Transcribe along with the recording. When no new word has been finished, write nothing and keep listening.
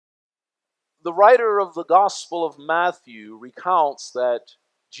The writer of the Gospel of Matthew recounts that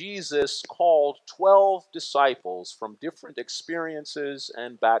Jesus called 12 disciples from different experiences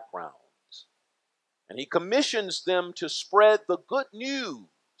and backgrounds, and he commissions them to spread the good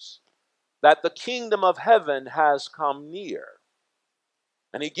news that the kingdom of heaven has come near.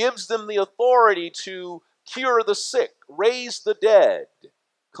 And he gives them the authority to cure the sick, raise the dead,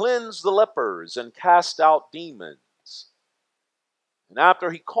 cleanse the lepers, and cast out demons. And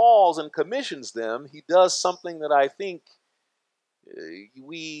after he calls and commissions them, he does something that I think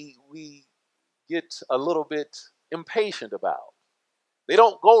we get a little bit impatient about. They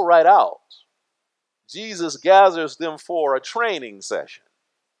don't go right out. Jesus gathers them for a training session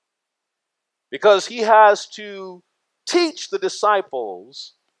because he has to teach the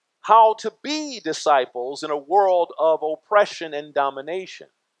disciples how to be disciples in a world of oppression and domination.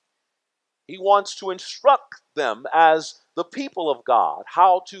 He wants to instruct them as the people of God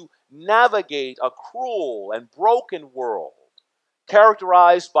how to navigate a cruel and broken world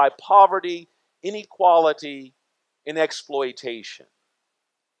characterized by poverty, inequality, and exploitation.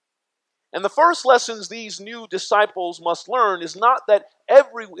 And the first lessons these new disciples must learn is that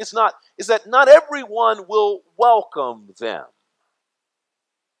not everyone will welcome them.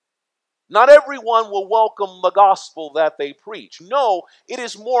 Not everyone will welcome the gospel that they preach. No, it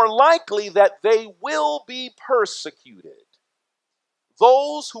is more likely that they will be persecuted.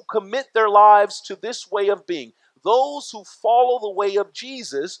 Those who commit their lives to this way of being, those who follow the way of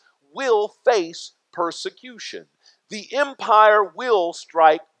Jesus, will face persecution. The empire will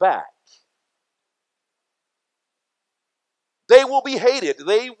strike back. They will be hated.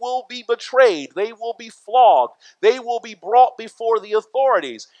 They will be betrayed. They will be flogged. They will be brought before the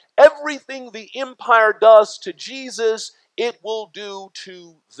authorities. Everything the empire does to Jesus, it will do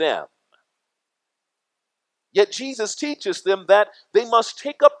to them. Yet Jesus teaches them that they must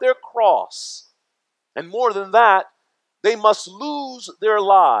take up their cross. And more than that, they must lose their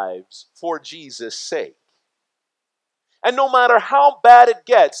lives for Jesus' sake. And no matter how bad it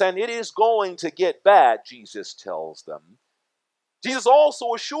gets, and it is going to get bad, Jesus tells them, Jesus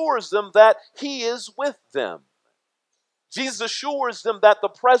also assures them that he is with them. Jesus assures them that the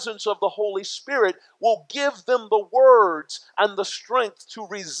presence of the Holy Spirit will give them the words and the strength to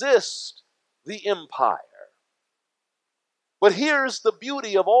resist the empire. But here's the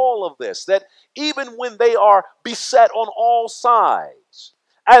beauty of all of this, that even when they are beset on all sides,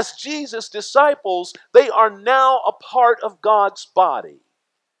 as Jesus' disciples, they are now a part of God's body.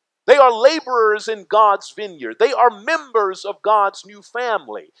 They are laborers in God's vineyard. They are members of God's new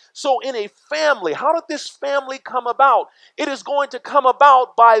family. So in a family, how did this family come about? It is going to come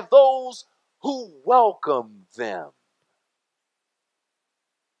about by those who welcome them.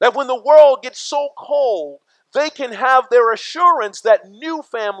 That when the world gets so cold, they can have their assurance that new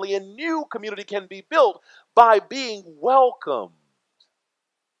family and new community can be built by being welcomed.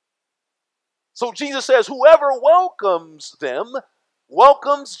 So Jesus says, whoever welcomes them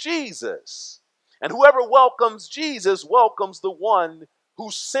welcomes Jesus. And whoever welcomes Jesus welcomes the one who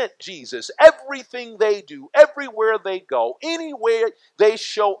sent Jesus. Everything they do, everywhere they go, anywhere they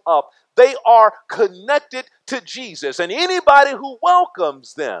show up, they are connected to Jesus. And anybody who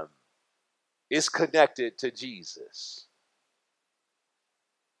welcomes them is connected to Jesus.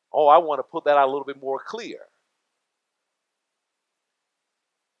 Oh, I want to put that out a little bit more clear.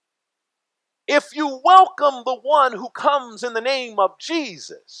 If you welcome the one who comes in the name of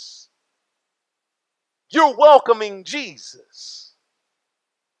Jesus, you're welcoming Jesus.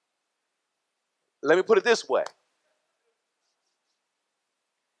 Let me put it this way.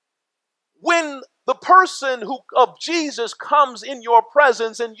 When the person of Jesus comes in your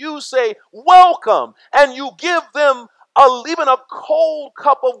presence and you say, welcome, and you give them even a cold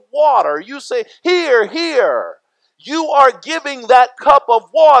cup of water, you say, here, here. You are giving that cup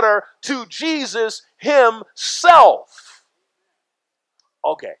of water to Jesus himself.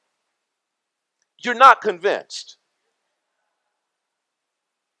 Okay. You're not convinced.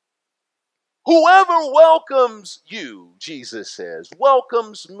 Whoever welcomes you, Jesus says,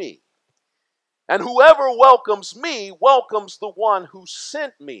 welcomes me. And whoever welcomes me welcomes the one who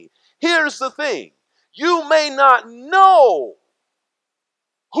sent me. Here's the thing. You may not know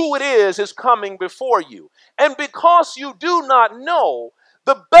who it is coming before you. And because you do not know,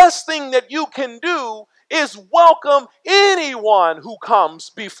 the best thing that you can do is welcome anyone who comes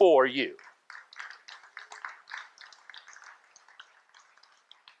before you.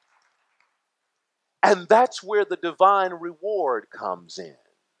 And that's where the divine reward comes in.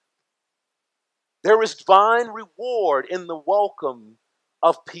 There is divine reward in the welcome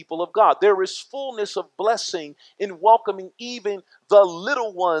of people of God. There is fullness of blessing in welcoming even the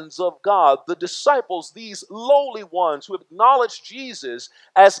little ones of God, the disciples, these lowly ones who have acknowledged Jesus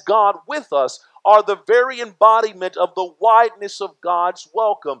as God with us, are the very embodiment of the wideness of God's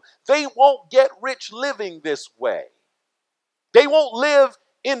welcome. They won't get rich living this way. They won't live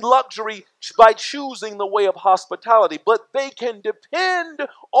in luxury by choosing the way of hospitality, but they can depend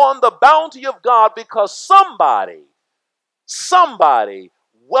on the bounty of God because somebody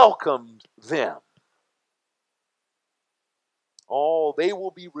welcomed them. Oh, they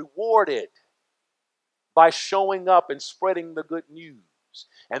will be rewarded by showing up and spreading the good news.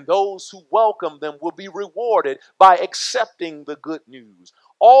 And those who welcome them will be rewarded by accepting the good news.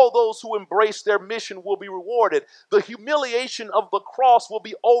 All those who embrace their mission will be rewarded. The humiliation of the cross will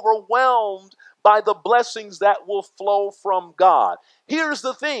be overwhelmed by the blessings that will flow from God. Here's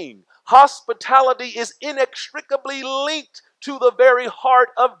the thing: hospitality is inextricably linked to the very heart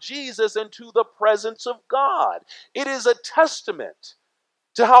of Jesus and to the presence of God. It is a testament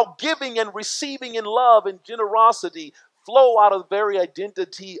to how giving and receiving in love and generosity flow out of the very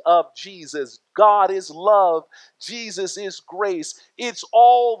identity of Jesus. God is love. Jesus is grace. It's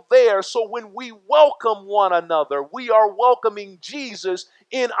all there. So when we welcome one another, we are welcoming Jesus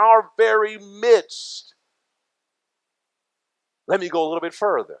in our very midst. Let me go a little bit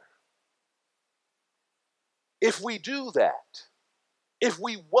further. If we do that, if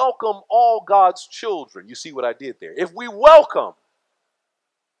we welcome all God's children, you see what I did there? If we welcome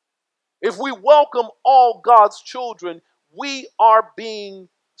all God's children, we are being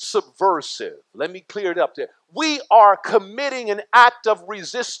subversive. Let me clear it up there. We are committing an act of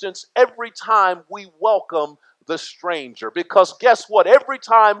resistance every time we welcome the stranger. Because guess what? Every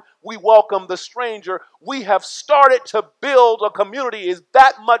time we welcome the stranger, we have started to build a community is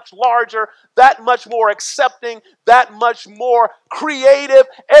that much larger, that much more accepting, that much more creative.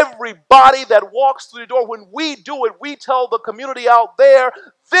 Everybody that walks through the door, when we do it, we tell the community out there,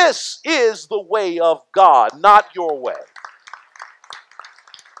 this is the way of God, not your way.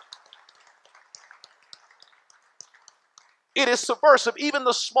 It is subversive. Even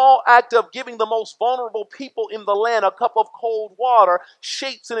the small act of giving the most vulnerable people in the land a cup of cold water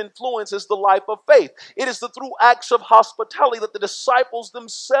shapes and influences the life of faith. It is through acts of hospitality that the disciples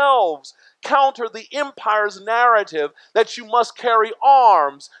themselves counter the empire's narrative that you must carry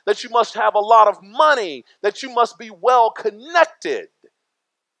arms, that you must have a lot of money, that you must be well connected.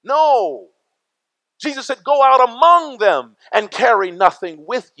 No. Jesus said, go out among them and carry nothing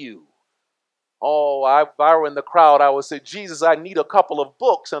with you. Oh, if I were in the crowd, I would say, Jesus, I need a couple of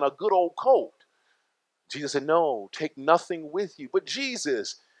books and a good old coat. Jesus said, no, take nothing with you. But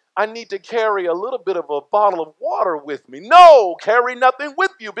Jesus, I need to carry a little bit of a bottle of water with me. No, carry nothing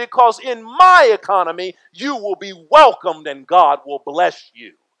with you, because in my economy, you will be welcomed and God will bless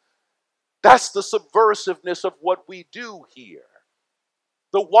you. That's the subversiveness of what we do here.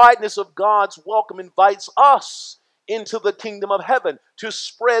 The wideness of God's welcome invites us into the kingdom of heaven to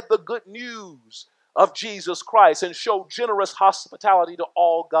spread the good news of Jesus Christ and show generous hospitality to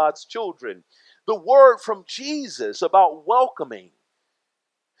all God's children. The word from Jesus about welcoming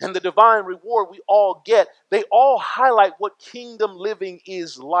and the divine reward we all get, they all highlight what kingdom living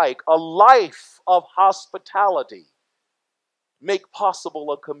is like. A life of hospitality make possible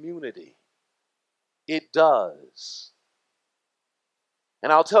a community. It does.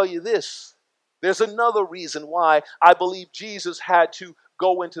 And I'll tell you this, there's another reason why I believe Jesus had to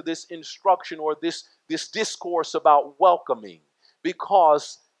go into this instruction or this discourse about welcoming,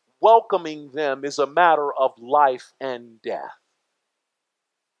 because welcoming them is a matter of life and death.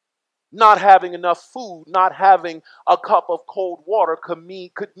 Not having enough food, not having a cup of cold water could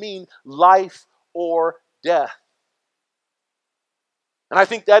mean life or death. And I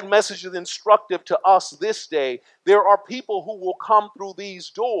think that message is instructive to us this day. There are people who will come through these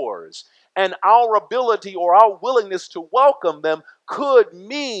doors, and our ability or our willingness to welcome them could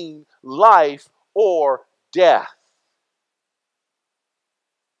mean life or death.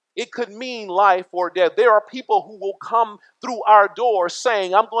 It could mean life or death. There are people who will come through our doors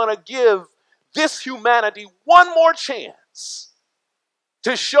saying, I'm going to give this humanity one more chance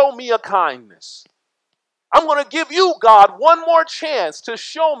to show me a kindness. I'm going to give you, God, one more chance to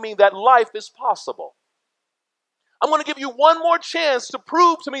show me that life is possible. I'm going to give you one more chance to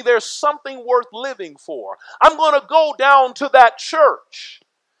prove to me there's something worth living for. I'm going to go down to that church,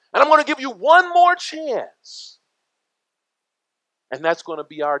 and I'm going to give you one more chance. And that's going to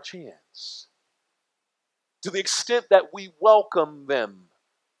be our chance. To the extent that we welcome them,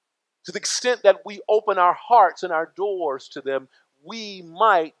 to the extent that we open our hearts and our doors to them, we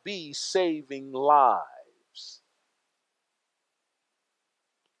might be saving lives.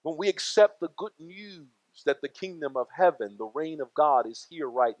 When we accept the good news that the kingdom of heaven, the reign of God is here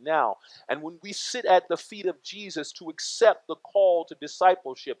right now. And when we sit at the feet of Jesus to accept the call to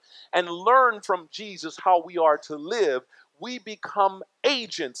discipleship and learn from Jesus how we are to live, we become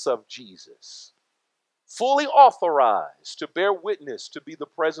agents of Jesus, fully authorized to bear witness to be the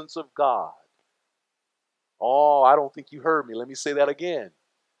presence of God. Oh, I don't think you heard me. Let me say that again.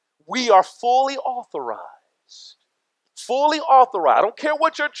 We are fully authorized. Fully authorized. I don't care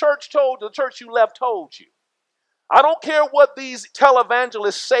what your church told, the church you left told you. I don't care what these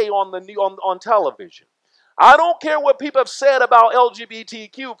televangelists say on television. I don't care what people have said about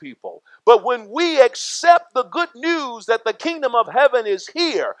LGBTQ people. But when we accept the good news that the kingdom of heaven is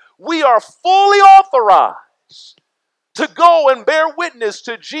here, we are fully authorized to go and bear witness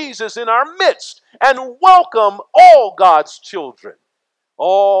to Jesus in our midst and welcome all God's children.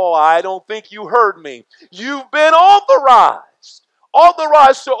 Oh, I don't think you heard me. You've been authorized.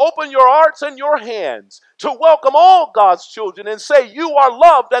 Authorized to open your hearts and your hands to welcome all God's children and say, you are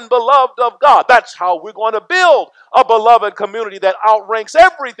loved and beloved of God. That's how we're going to build a beloved community that outranks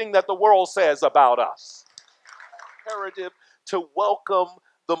everything that the world says about us. Imperative to welcome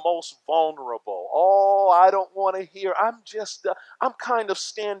the most vulnerable. Oh, I don't want to hear. I'm kind of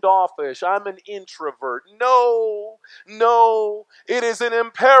standoffish. I'm an introvert. No, it is an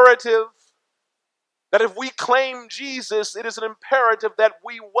imperative that if we claim Jesus, it is an imperative that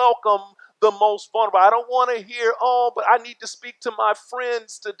we welcome the most vulnerable. I don't want to hear, oh, but I need to speak to my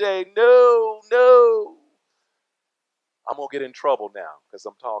friends today. No. I'm going to get in trouble now because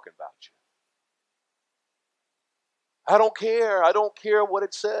I'm talking about you. I don't care what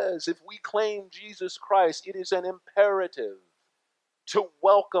it says. If we claim Jesus Christ, it is an imperative to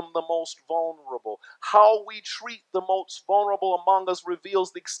welcome the most vulnerable. How we treat the most vulnerable among us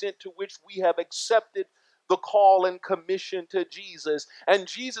reveals the extent to which we have accepted the call and commission to Jesus. And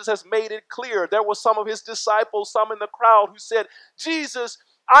Jesus has made it clear. There were some of his disciples, some in the crowd who said, Jesus,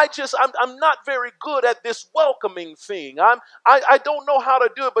 I'm not very good at this welcoming thing. I don't know how to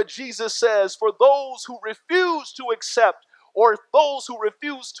do it. But Jesus says, for those who refuse to accept, or those who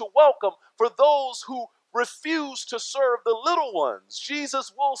refuse to welcome, for those who refuse to serve the little ones,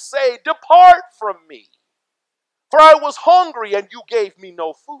 Jesus will say, depart from me. For I was hungry and you gave me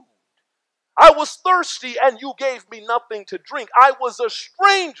no food. I was thirsty and you gave me nothing to drink. I was a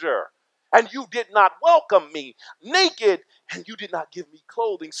stranger and you did not welcome me. Naked and you did not give me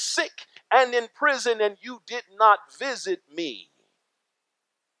clothing. Sick and in prison and you did not visit me.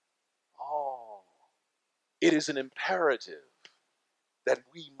 Oh, it is an imperative that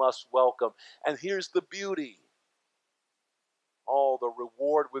we must welcome. And here's the beauty. Oh, the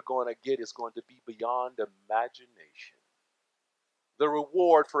reward we're going to get is going to be beyond imagination. The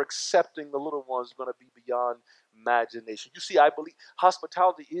reward for accepting the little ones is going to be beyond imagination. You see, I believe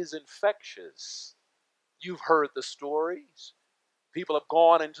hospitality is infectious. You've heard the stories. People have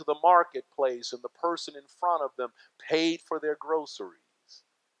gone into the marketplace and the person in front of them paid for their groceries.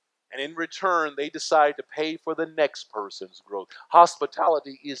 And in return, they decide to pay for the next person's growth.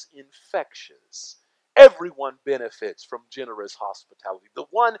 Hospitality is infectious. Everyone benefits from generous hospitality. The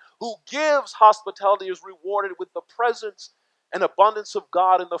one who gives hospitality is rewarded with the presence and abundance of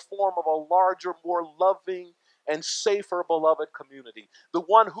God in the form of a larger, more loving, and safer beloved community. The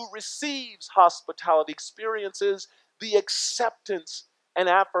one who receives hospitality experiences the acceptance and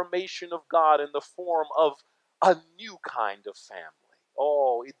affirmation of God in the form of a new kind of family.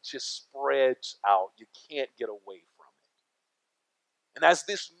 Oh, it just spreads out. You can't get away from it. And as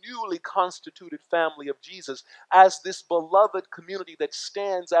this newly constituted family of Jesus, as this beloved community that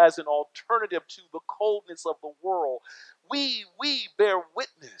stands as an alternative to the coldness of the world, we bear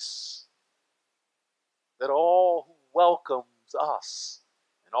witness that all who welcomes us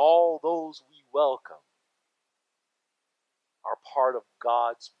and all those we welcome are part of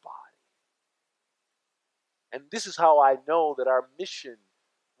God's body. And this is how I know that our mission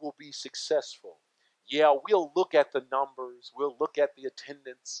will be successful. Yeah, we'll look at the numbers. We'll look at the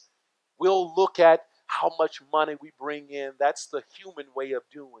attendance. We'll look at how much money we bring in. That's the human way of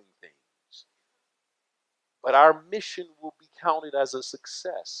doing things. But our mission will be counted as a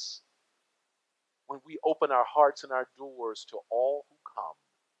success when we open our hearts and our doors to all who come.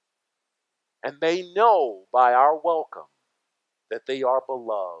 And they know by our welcome that they are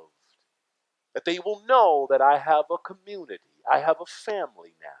beloved. That they will know that I have a community. I have a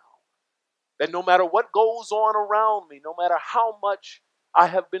family now. That no matter what goes on around me, no matter how much I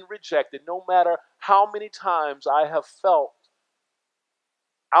have been rejected, no matter how many times I have felt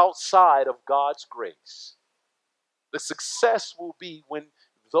outside of God's grace, the success will be when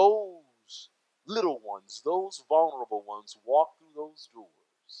those little ones, those vulnerable ones walk through those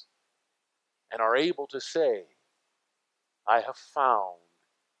doors and are able to say, I have found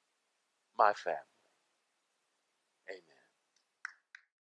my family.